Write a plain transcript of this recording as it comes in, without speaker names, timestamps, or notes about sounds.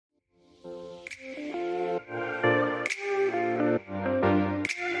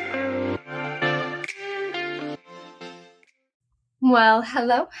Well,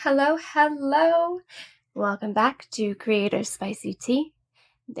 hello, hello, hello. Welcome back to Creator Spicy Tea.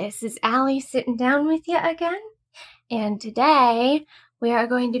 This is Allie sitting down with you again. And today we are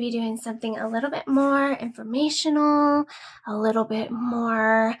going to be doing something a little bit more informational, a little bit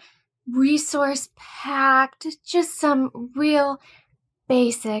more resource-packed, just some real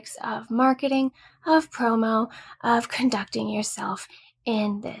basics of marketing, of promo, of conducting yourself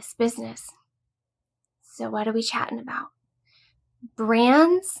in this business. So what are we chatting about?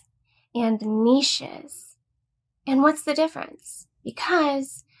 Brands and niches. And what's the difference?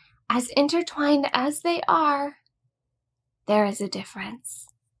 Because as intertwined as they are, there is a difference.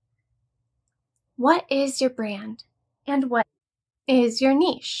 What is your brand and what is your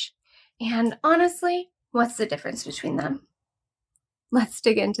niche? And honestly, what's the difference between them? Let's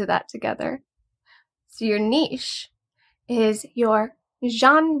dig into that together. So your niche is your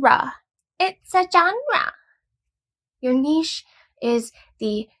genre. It's a genre. Your niche is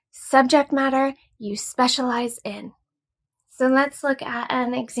the subject matter you specialize in. So let's look at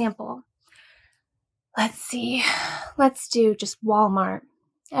an example. Let's do just Walmart.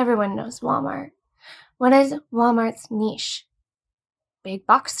 Everyone knows Walmart. What is Walmart's niche? Big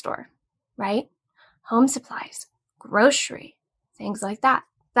box store, right? Home supplies, grocery, things like that.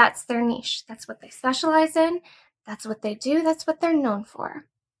 That's their niche. That's what they specialize in. That's what they do. That's what they're known for.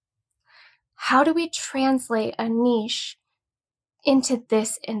 How do we translate a niche into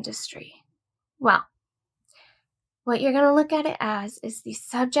this industry? Well, what you're going to look at it as is the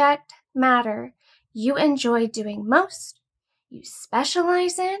subject matter you enjoy doing most, you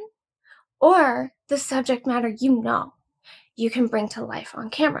specialize in, or the subject matter you can bring to life on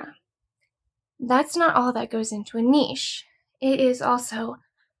camera. That's not all that goes into a niche. It is also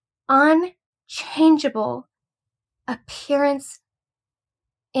unchangeable appearance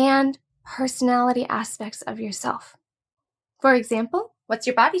and personality aspects of yourself. For example, what's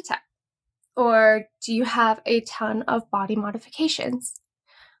your body type? Or do you have a ton of body modifications?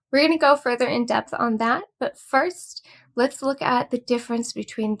 We're going to go further in depth on that, but first, let's look at the difference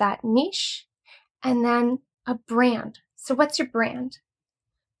between that niche and then a brand. So what's your brand?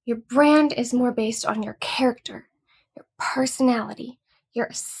 Your brand is more based on your character, your personality, your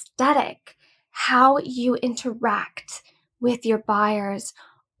aesthetic, how you interact with your buyers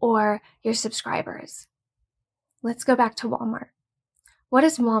or your subscribers. Let's go back to Walmart. What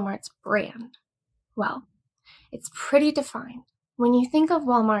is Walmart's brand? Well, it's pretty defined. When you think of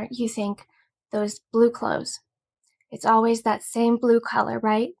Walmart, you think those blue clothes. It's always that same blue color,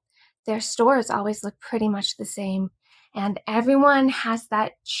 right? Their stores always look pretty much the same. And everyone has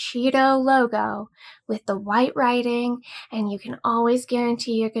that Cheeto logo with the white writing, and you can always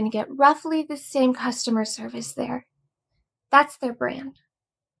guarantee you're going to get roughly the same customer service there. That's their brand.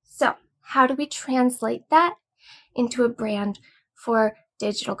 So, how do we translate that into a brand for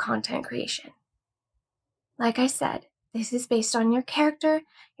digital content creation? Like I said, this is based on your character,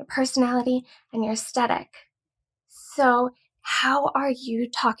 your personality, and your aesthetic. So how are you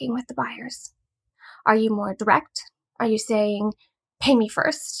talking with the buyers? Are you more direct? Are you saying, pay me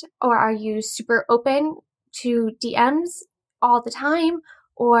first? Or are you super open to DMs all the time?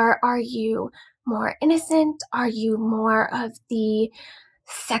 Or are you more innocent? Are you more of the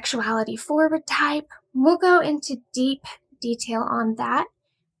sexuality forward type? We'll go into deep detail on that.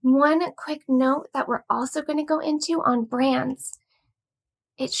 One quick note that we're also going to go into on brands.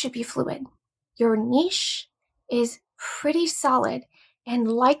 It should be fluid. Your niche is pretty solid and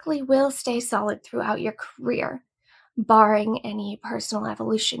likely will stay solid throughout your career, barring any personal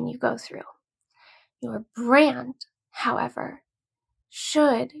evolution you go through. Your brand, however,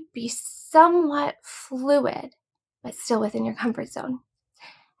 should be somewhat fluid, but still within your comfort zone.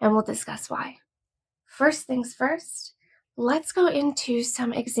 And we'll discuss why. First things first, let's go into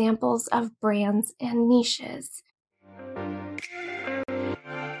some examples of brands and niches.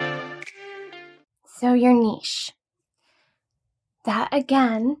 So your niche. That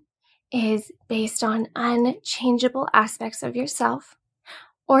again is based on unchangeable aspects of yourself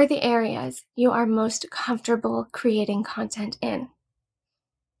or the areas you are most comfortable creating content in.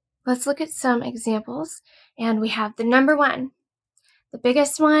 Let's look at some examples, and we have the number one. The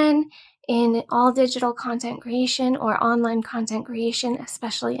biggest one in all digital content creation or online content creation,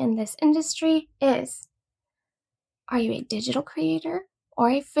 especially in this industry, is, are you a digital creator or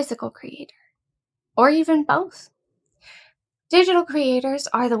a physical creator? Or even both? Digital creators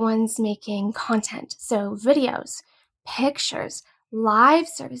are the ones making content, so videos, pictures, live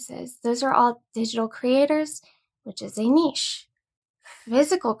services. Those are all digital creators, which is a niche.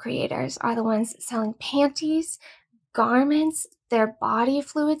 Physical creators are the ones selling panties, garments, their body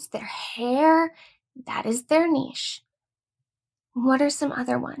fluids, their hair. That is their niche. What are some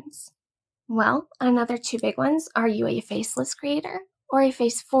other ones? Well, another two big ones. Are you a faceless creator or a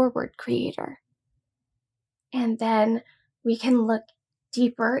face-forward creator? And then we can look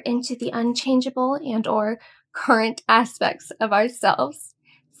deeper into the unchangeable and or current aspects of ourselves,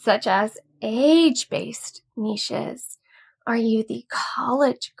 such as age-based niches. Are you the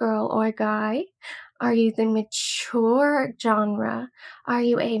college girl or guy? Are you the mature genre? Are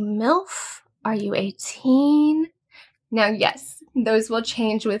you a MILF? Are you a teen? Now, yes, those will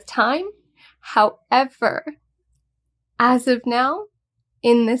change with time. However, as of now,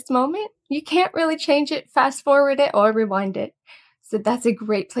 in this moment, you can't really change it, fast forward it, or rewind it. So that's a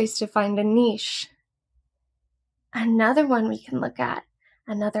great place to find a niche. Another one we can look at,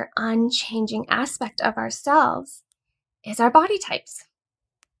 another unchanging aspect of ourselves, is our body types.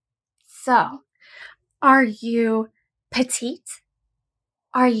 So, are you petite?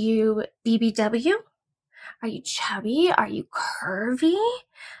 Are you BBW? Are you chubby? Are you curvy?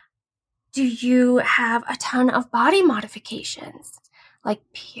 Do you have a ton of body modifications, like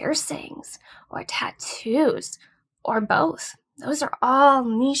piercings or tattoos or both? Those are all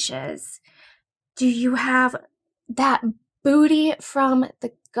niches. Do you have that booty from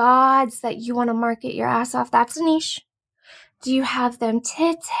the gods that you want to market your ass off? That's a niche. Do you have them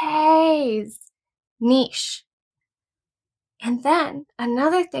titties? Niche. And then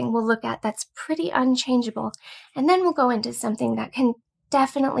another thing we'll look at that's pretty unchangeable, and then we'll go into something that can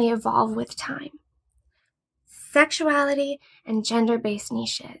definitely evolve with time. Sexuality and gender-based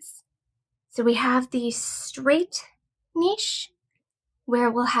niches. So we have the straight niche, where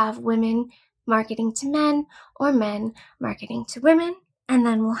we'll have women marketing to men or men marketing to women, and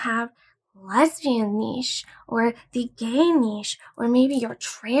then we'll have lesbian niche or the gay niche, or maybe you're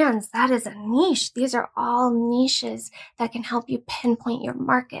trans. That is a niche. These are all niches that can help you pinpoint your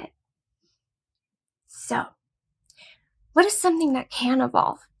market. So, what is something that can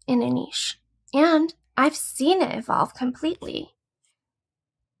evolve in a niche? And I've seen it evolve completely.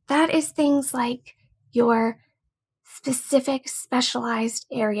 That is things like your specific specialized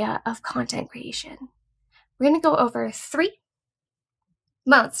area of content creation. We're going to go over 3.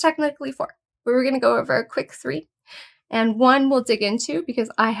 Well, it's technically 4, but we're going to go over a quick 3. And 1 we'll dig into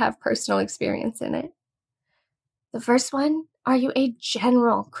because I have personal experience in it. The first one, are you a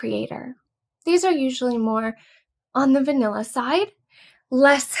general creator? These are usually more on the vanilla side,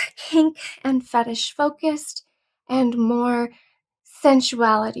 less kink and fetish focused, and more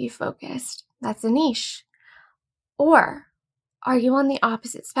sensuality focused. That's a niche. Or are you on the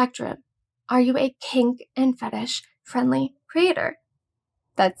opposite spectrum? Are you a kink and fetish friendly creator?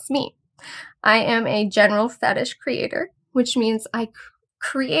 That's me. I am a general fetish creator, which means I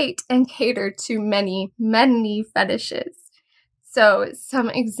create and cater to many, many fetishes. So some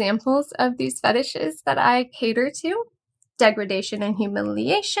examples of these fetishes that I cater to: degradation and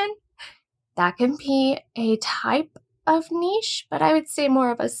humiliation. That can be a type of niche, but I would say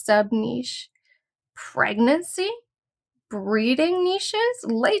more of a sub-niche. Pregnancy, breeding niches,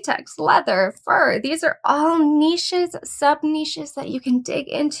 latex, leather, fur. These are all niches, sub-niches that you can dig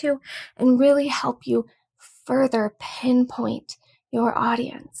into and really help you further pinpoint your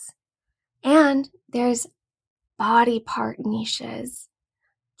audience. And there's body part niches.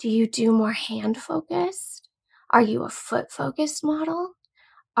 Do you do more hand-focused? Are you a foot-focused model?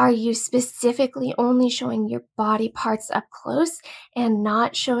 Are you specifically only showing your body parts up close and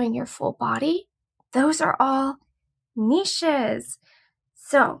not showing your full body? Those are all niches.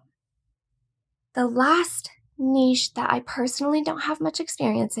 So, the last niche that I personally don't have much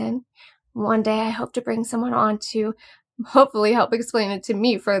experience in, one day I hope to bring someone on to hopefully help explain it to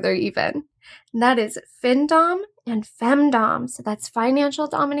me further even. And that is FinDom and Femdom. So that's financial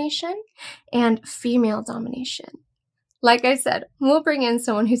domination and female domination. Like I said, we'll bring in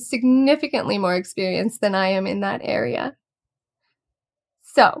someone who's significantly more experienced than I am in that area.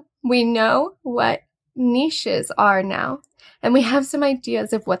 So we know what niches are now, and we have some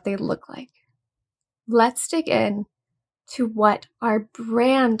ideas of what they look like. Let's dig in to what our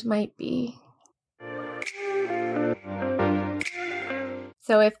brand might be.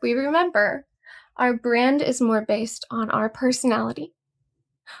 So if we remember, our brand is more based on our personality,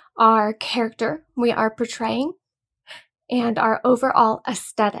 our character we are portraying, and our overall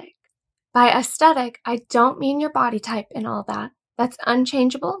aesthetic. By aesthetic, I don't mean your body type and all that. That's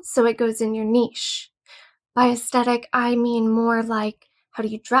unchangeable, so it goes in your niche. By aesthetic, I mean more like, how do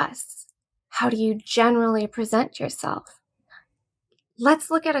you dress? How do you generally present yourself?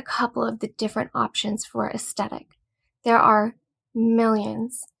 Let's look at a couple of the different options for aesthetic. There are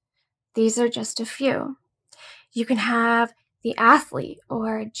millions. These are just a few. You can have the athlete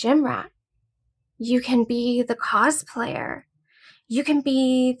or gym rat. You can be the cosplayer. You can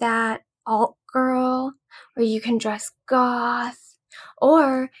be that alt girl, or you can dress goth,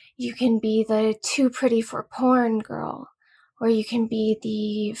 or you can be the too pretty for porn girl, or you can be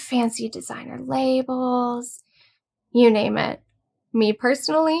the fancy designer labels, you name it. Me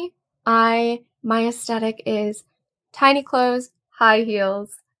personally, my aesthetic is tiny clothes, high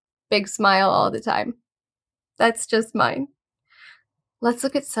heels, big smile all the time. That's just mine. Let's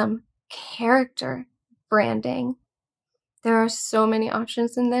look at some character branding. There are so many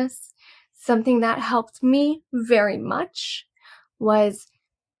options in this. Something that helped me very much was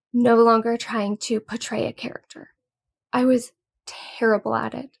no longer trying to portray a character. I was terrible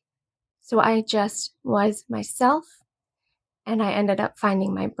at it. So I just was myself, and I ended up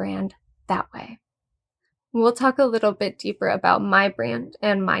finding my brand that way. We'll talk a little bit deeper about my brand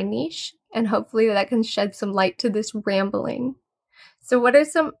and my niche, and hopefully that can shed some light to this rambling. So what are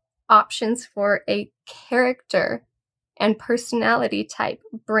some options for a character and personality type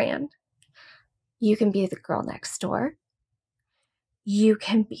brand? You can be the girl next door. You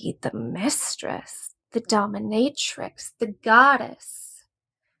can be the mistress, the dominatrix, the goddess.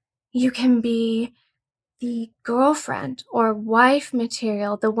 You can be the girlfriend or wife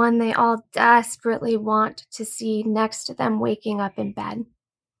material, the one they all desperately want to see next to them waking up in bed.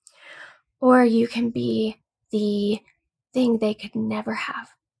 Or you can be the thing they could never have,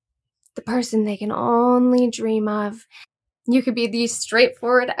 the person they can only dream of. You could be the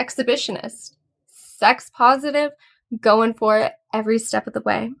straightforward exhibitionist, sex positive, going for it every step of the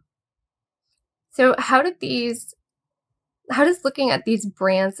way. So how does looking at these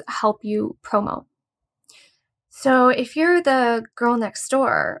brands help you promo? So if you're the girl next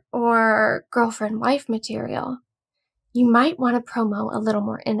door or girlfriend wife material, you might want to promo a little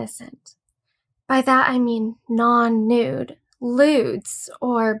more innocent. By that I mean non-nude, lewds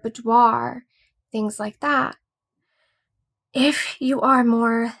or boudoir, things like that. If you are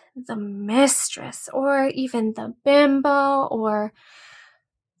more the mistress or even the bimbo or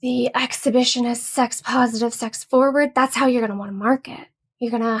the exhibitionist, sex positive, sex forward, that's how you're going to want to market.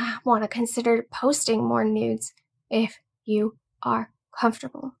 You're going to want to consider posting more nudes if you are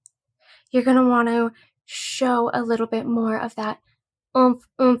comfortable. You're going to want to show a little bit more of that oomph,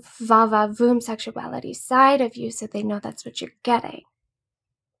 va va voom sexuality side of you so they know that's what you're getting.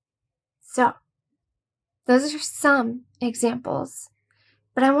 So, those are some examples,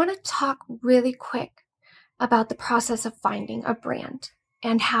 but I want to talk really quick about the process of finding a brand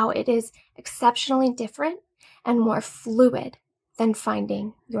and how it is exceptionally different and more fluid than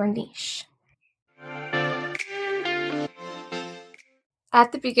finding your niche.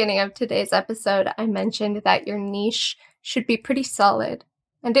 At the beginning of today's episode, I mentioned that your niche should be pretty solid,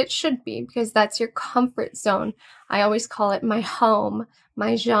 and it should be because that's your comfort zone. I always call it my home,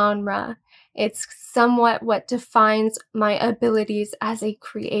 my genre. It's somewhat what defines my abilities as a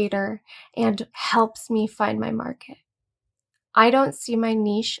creator and helps me find my market. I don't see my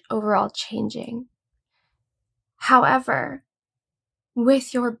niche overall changing. However,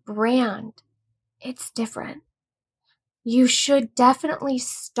 with your brand, it's different. You should definitely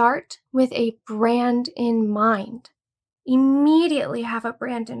start with a brand in mind. Immediately have a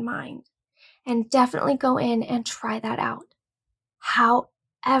brand in mind and definitely go in and try that out.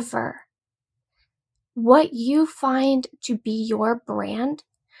 However, what you find to be your brand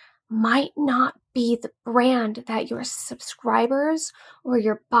might not be the brand that your subscribers or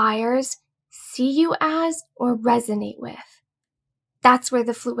your buyers see you as or resonate with. That's where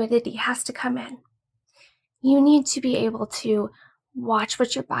the fluidity has to come in. You need to be able to watch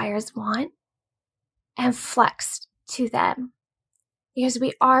what your buyers want and flex to them, because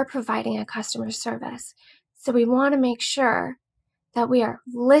we are providing a customer service. So we want to make sure that we are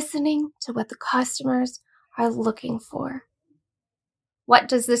listening to what the customers are looking for. What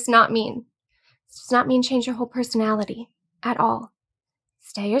does this not mean? This does not mean change your whole personality at all.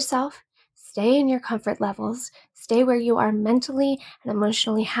 Stay yourself, stay in your comfort levels, stay where you are mentally and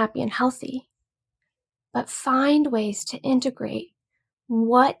emotionally happy and healthy. But find ways to integrate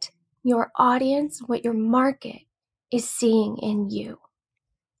what your audience, what your market is seeing in you.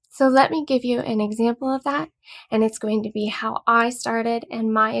 So let me give you an example of that, and it's going to be how I started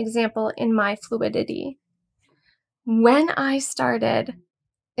and my example in my fluidity. When I started,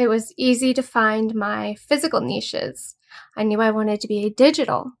 it was easy to find my physical niches. I knew I wanted to be a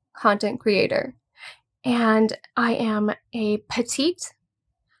digital content creator, and I am a petite,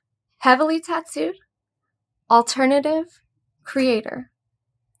 heavily tattooed, alternative creator.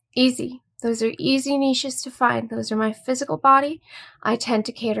 Easy. Those are easy niches to find. Those are my physical body. I tend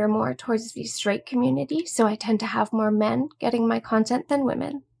to cater more towards the straight community, so I tend to have more men getting my content than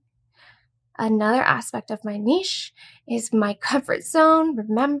women. Another aspect of my niche is my comfort zone,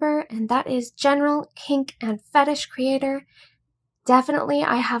 remember, and that is general kink and fetish creator. Definitely,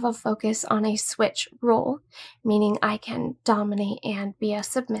 I have a focus on a switch role, meaning I can dominate and be a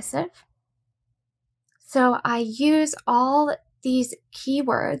submissive. So I use all these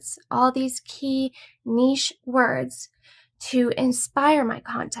keywords, all these key niche words to inspire my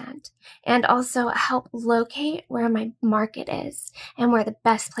content and also help locate where my market is and where the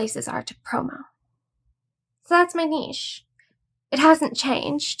best places are to promo. So that's my niche. It hasn't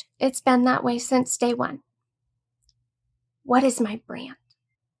changed. It's been that way since day one. What is my brand?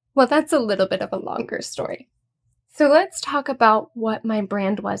 Well, that's a little bit of a longer story. So let's talk about what my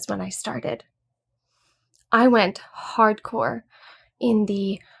brand was when I started. I went hardcore in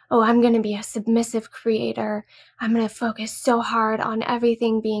the, I'm going to be a submissive creator. I'm going to focus so hard on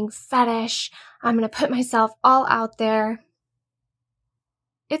everything being fetish. I'm going to put myself all out there.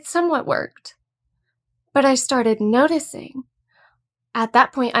 It somewhat worked, but I started noticing. At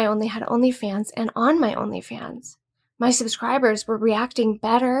that point, I only had OnlyFans, and on my OnlyFans, my subscribers were reacting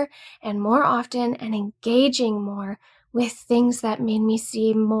better and more often and engaging more with things that made me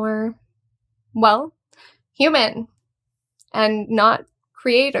seem more, well, human and not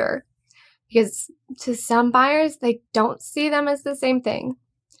creator. Because to some buyers, they don't see them as the same thing.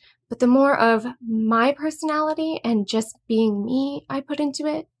 But the more of my personality and just being me I put into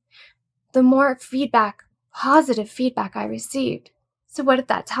it, the more feedback, positive feedback I received. So what did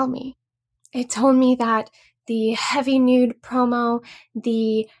that tell me? It told me that the heavy nude promo,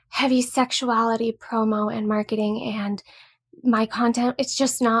 the heavy sexuality promo and marketing and my content, it's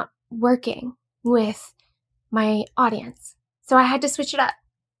just not working with my audience. So I had to switch it up.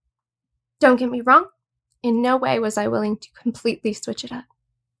 Don't get me wrong, in no way was I willing to completely switch it up.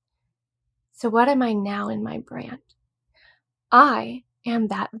 So what am I now in my brand? I am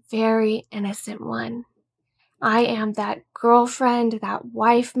that very innocent one. I am that girlfriend, that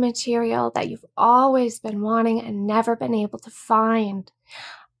wife material that you've always been wanting and never been able to find.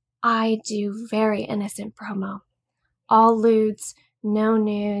 I do very innocent promo. All lewds, no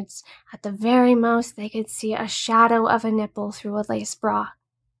nudes. At the very most, they could see a shadow of a nipple through a lace bra.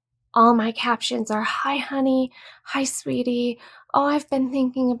 All my captions are, "Hi, honey. Hi, sweetie. Oh, I've been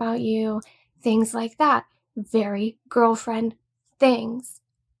thinking about you." Things like that. Very girlfriend things.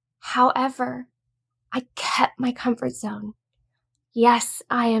 However, I kept my comfort zone. Yes,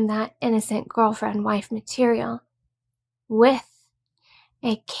 I am that innocent girlfriend wife material with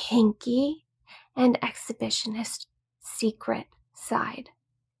a kinky and exhibitionist secret side.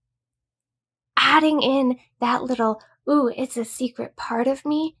 Adding in that little, it's a secret part of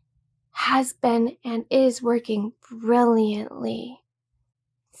me has been and is working brilliantly.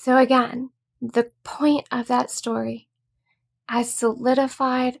 So again, the point of that story, as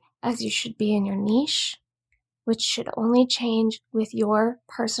solidified as you should be in your niche, which should only change with your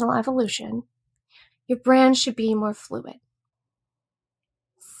personal evolution, your brand should be more fluid.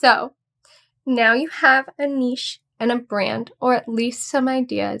 So now you have a niche and a brand, or at least some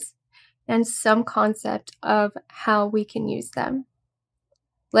ideas and some concept of how we can use them.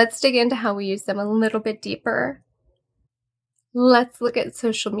 Let's dig into how we use them a little bit deeper. Let's look at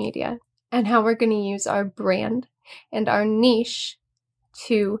social media and how we're going to use our brand and our niche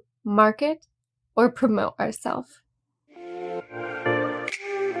to market or promote ourselves.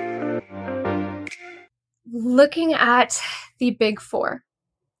 Looking at the big four: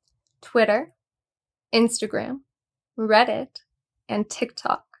 Twitter, Instagram, Reddit, and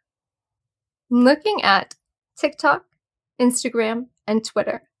TikTok. Looking at TikTok, Instagram, and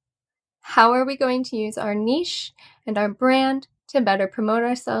Twitter, how are we going to use our niche and our brand to better promote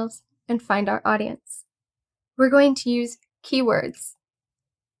ourselves and find our audience? We're going to use keywords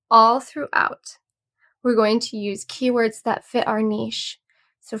all throughout. We're going to use keywords that fit our niche.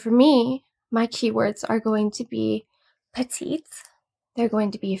 So for me, my keywords are going to be petite. They're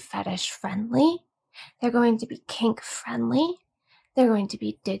going to be fetish friendly. They're going to be kink friendly. They're going to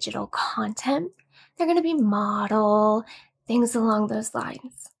be digital content. They're going to be model, things along those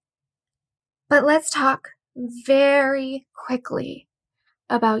lines. But let's talk very quickly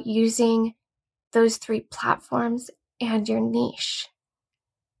about using those three platforms and your niche.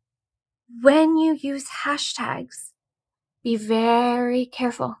 When you use hashtags, be very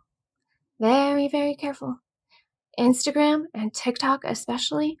careful. Very, very careful. Instagram and TikTok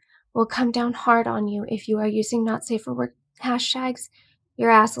especially will come down hard on you if you are using not safe for work hashtags. Your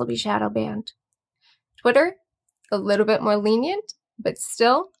ass will be shadow banned. Twitter, a little bit more lenient, but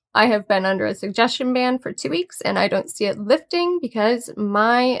still, I have been under a suggestion ban for 2 weeks and I don't see it lifting because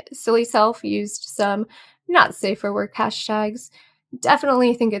my silly self used some not safe for work hashtags.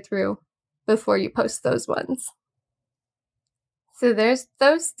 Definitely think it through before you post those ones. So there's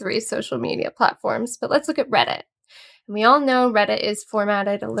those 3 social media platforms, but let's look at Reddit. And we all know Reddit is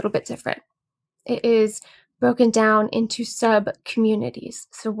formatted a little bit different. It is broken down into sub-communities.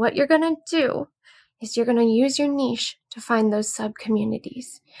 So what you're going to do is you're going to use your niche to find those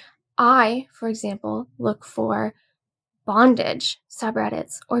sub-communities. I, for example, look for bondage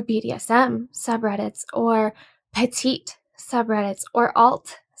subreddits or BDSM subreddits or petite subreddits or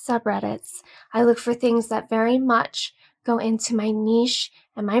alt subreddits. I look for things that very much go into my niche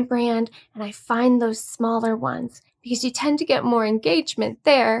and my brand, and I find those smaller ones because you tend to get more engagement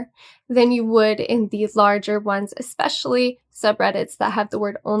there than you would in the larger ones, especially subreddits that have the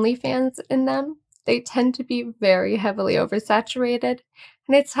word OnlyFans in them. They tend to be very heavily oversaturated,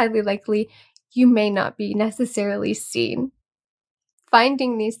 and it's highly likely you may not be necessarily seen.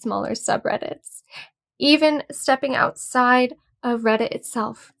 Finding these smaller subreddits, even stepping outside of Reddit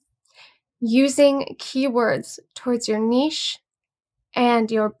itself, using keywords towards your niche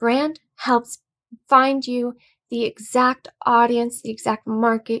and your brand helps find you the exact audience, the exact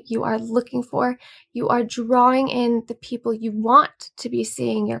market you are looking for. You are drawing in the people you want to be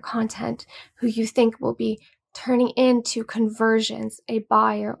seeing your content, who you think will be turning into conversions, a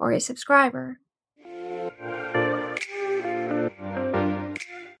buyer or a subscriber.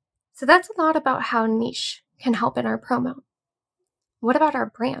 So that's a lot about how niche can help in our promo. What about our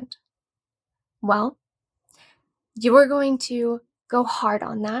brand? Well, you are going to go hard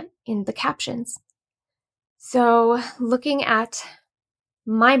on that in the captions. So looking at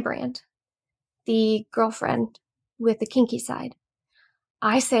my brand, the girlfriend with the kinky side,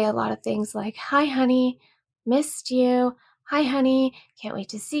 I say a lot of things like, "Hi, honey, missed you. Hi, honey, can't wait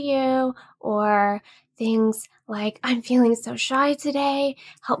to see you." Or things like, "I'm feeling so shy today.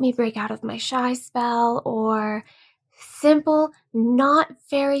 Help me break out of my shy spell." Or simple, not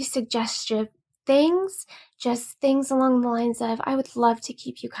very suggestive things, just things along the lines of, "I would love to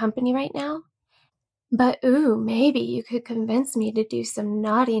keep you company right now, but ooh, maybe you could convince me to do some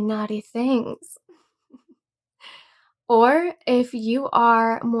naughty, naughty things." Or if you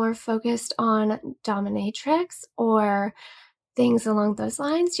are more focused on dominatrix or things along those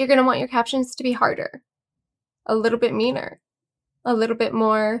lines, you're going to want your captions to be harder, a little bit meaner, a little bit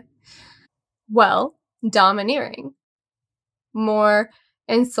more, well, domineering, more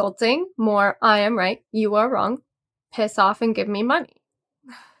insulting, more "I am right, you are wrong, piss off and give me money."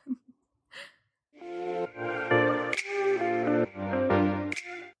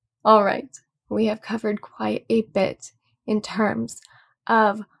 All right, we have covered quite a bit in terms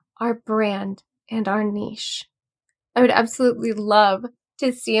of our brand and our niche. I would absolutely love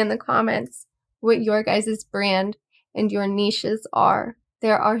to see in the comments what your guys' brand and your niches are.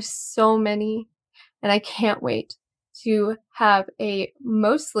 There are so many, and I can't wait to have a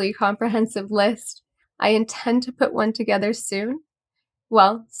mostly comprehensive list. I intend to put one together soon.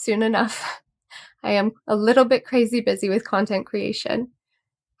 Well, soon enough. I am a little bit crazy busy with content creation.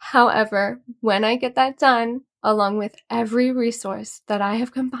 However, when I get that done, along with every resource that I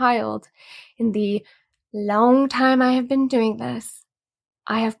have compiled in the long time I have been doing this,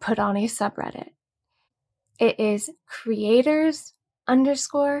 I have put on a subreddit. It is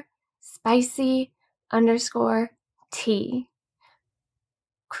creators_spicy_tea.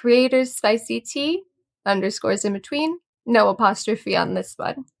 Creators spicy tea, underscores in between, no apostrophe on this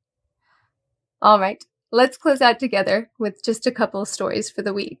one. All right, let's close out together with just a couple stories for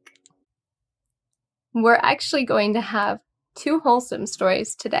the week. We're actually going to have 2 wholesome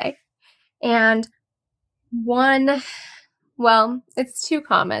stories today. And one, well, it's 2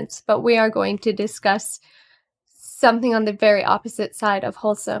 comments, but we are going to discuss something on the very opposite side of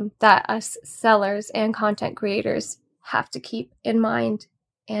wholesome that us sellers and content creators have to keep in mind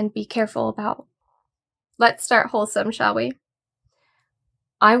and be careful about. Let's start wholesome, shall we?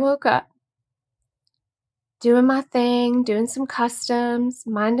 I woke up doing my thing, doing some customs,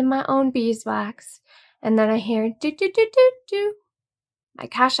 minding my own beeswax, and then I hear do do do do do. My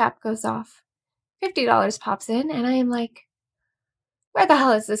Cash App goes off. $50 pops in, and I am like, where the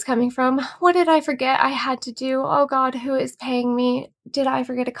hell is this coming from? What did I forget I had to do? Oh God, who is paying me? Did I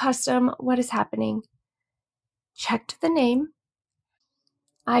forget a custom? What is happening? Checked the name.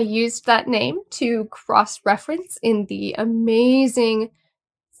 I used that name to cross-reference in the amazing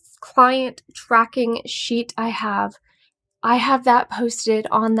client tracking sheet I have. I have that posted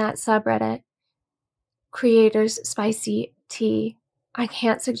on that subreddit, Creators Spicy Tea. I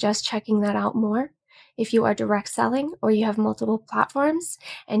can't suggest checking that out more. If you are direct selling or you have multiple platforms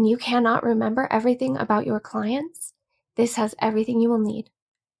and you cannot remember everything about your clients, this has everything you will need.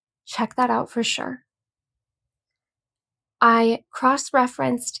 Check that out for sure. I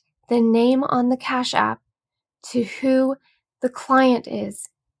cross-referenced the name on the Cash App to who the client is,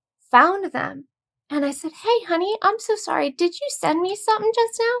 found them. And I said, "Hey, honey, I'm so sorry. Did you send me something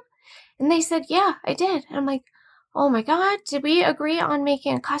just now?" And they said, "Yeah, I did." And I'm like, "Oh my God, did we agree on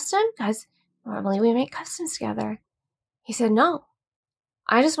making a custom? Because normally we make customs together." He said, "No,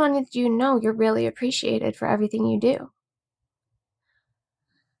 I just wanted you to know you're really appreciated for everything you do."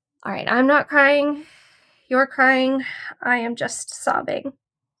 All right, I'm not crying. You're crying. I am just sobbing.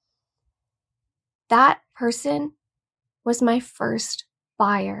 That person was my first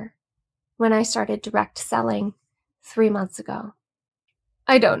buyer when I started direct selling 3 months ago.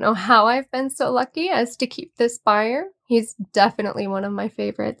 I don't know how I've been so lucky as to keep this buyer. He's definitely one of my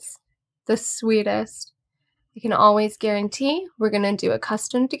favorites, the sweetest. I can always guarantee we're going to do a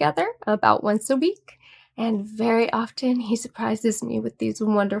custom together about once a week, and very often he surprises me with these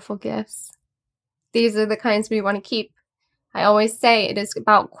wonderful gifts. These are the kinds we want to keep. I always say it is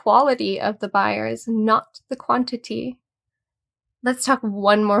about quality of the buyers, not the quantity. Let's talk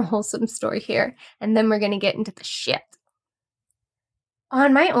one more wholesome story here, and then we're going to get into the shit.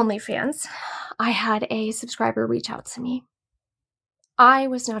 On my OnlyFans, I had a subscriber reach out to me. I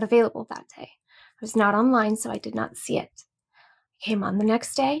was not available that day. I was not online, so I did not see it. I came on the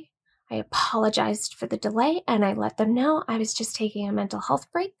next day. I apologized for the delay, and I let them know I was just taking a mental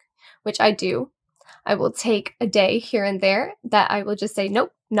health break, which I do. I will take a day here and there that I will just say,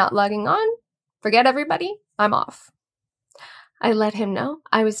 nope, not logging on. Forget everybody. I'm off. I let him know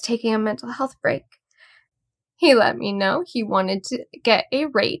I was taking a mental health break. He let me know he wanted to get a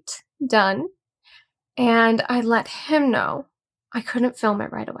rate done, and I let him know I couldn't film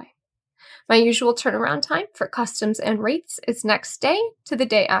it right away. My usual turnaround time for customs and rates is next day to the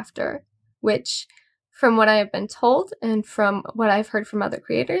day after, which, from what I have been told and from what I've heard from other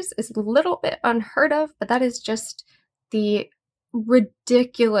creators, is a little bit unheard of, but that is just the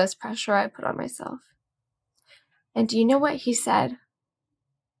ridiculous pressure I put on myself. And do you know what he said?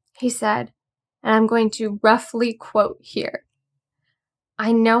 He said, and I'm going to roughly quote here,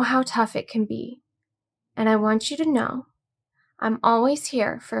 "I know how tough it can be, and I want you to know I'm always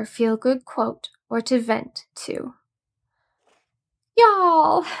here for a feel-good quote or to vent to."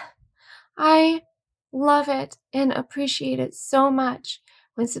 Y'all, I love it and appreciate it so much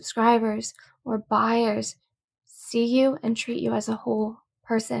when subscribers or buyers see you and treat you as a whole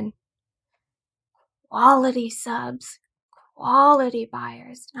person. Quality subs, quality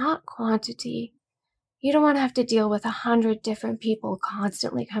buyers, not quantity. You don't want to have to deal with 100 different people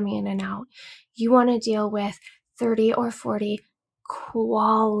constantly coming in and out. You want to deal with 30 or 40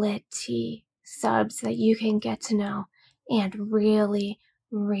 quality subs that you can get to know and really,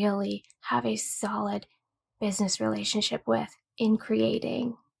 really have a solid business relationship with in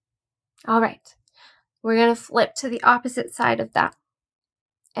creating. All right, we're going to flip to the opposite side of that.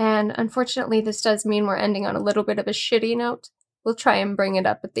 And unfortunately, this does mean we're ending on a little bit of a shitty note. We'll try and bring it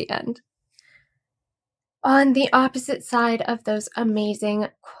up at the end. On the opposite side of those amazing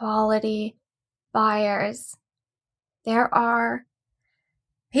quality buyers, there are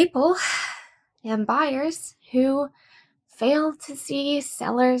people and buyers who fail to see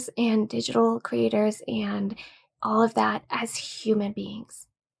sellers and digital creators and all of that as human beings.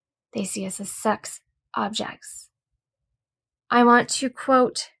 They see us as sex objects. I want to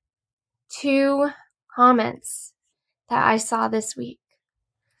quote 2 comments that I saw this week,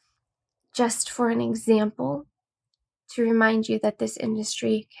 just for an example, to remind you that this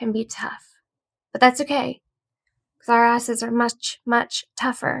industry can be tough. But that's okay, because our asses are much, much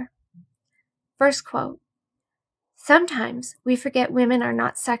tougher. First quote, "Sometimes we forget women are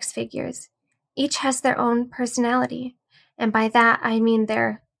not sex figures. Each has their own personality, and by that I mean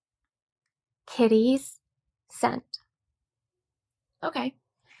their kitties scent." Okay,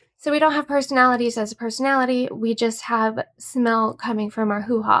 so we don't have personalities as a personality, we just have smell coming from our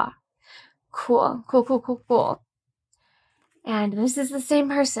hoo-ha. Cool, cool, cool, cool, cool. And this is the same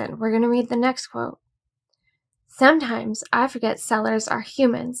person. We're going to read the next quote. "Sometimes I forget sellers are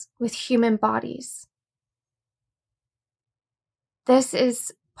humans with human bodies." This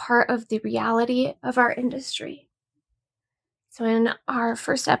is part of the reality of our industry. So in our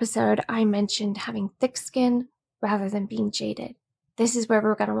first episode, I mentioned having thick skin rather than being jaded. This is where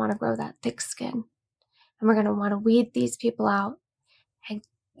we're going to want to grow that thick skin. And we're going to want to weed these people out and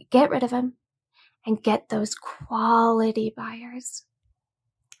get rid of them and get those quality buyers.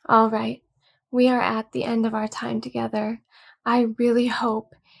 All right, we are at the end of our time together. I really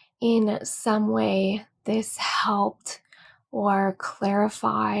hope in some way this helped or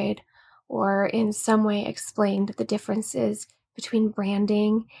clarified or in some way explained the differences between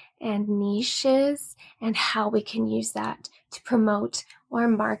branding and niches and how we can use that to promote or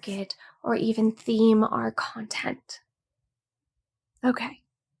market or even theme our content. Okay,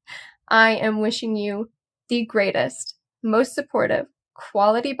 I am wishing you the greatest, most supportive,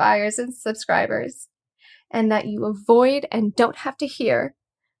 quality buyers and subscribers, and that you avoid and don't have to hear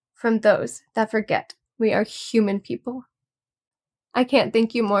from those that forget we are human people. I can't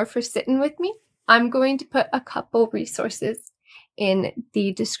thank you more for sitting with me. I'm going to put a couple resources in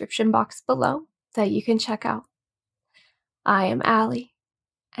the description box below that you can check out. I am Allie,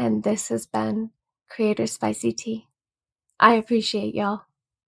 and this has been Creator Spicy Tea. I appreciate y'all.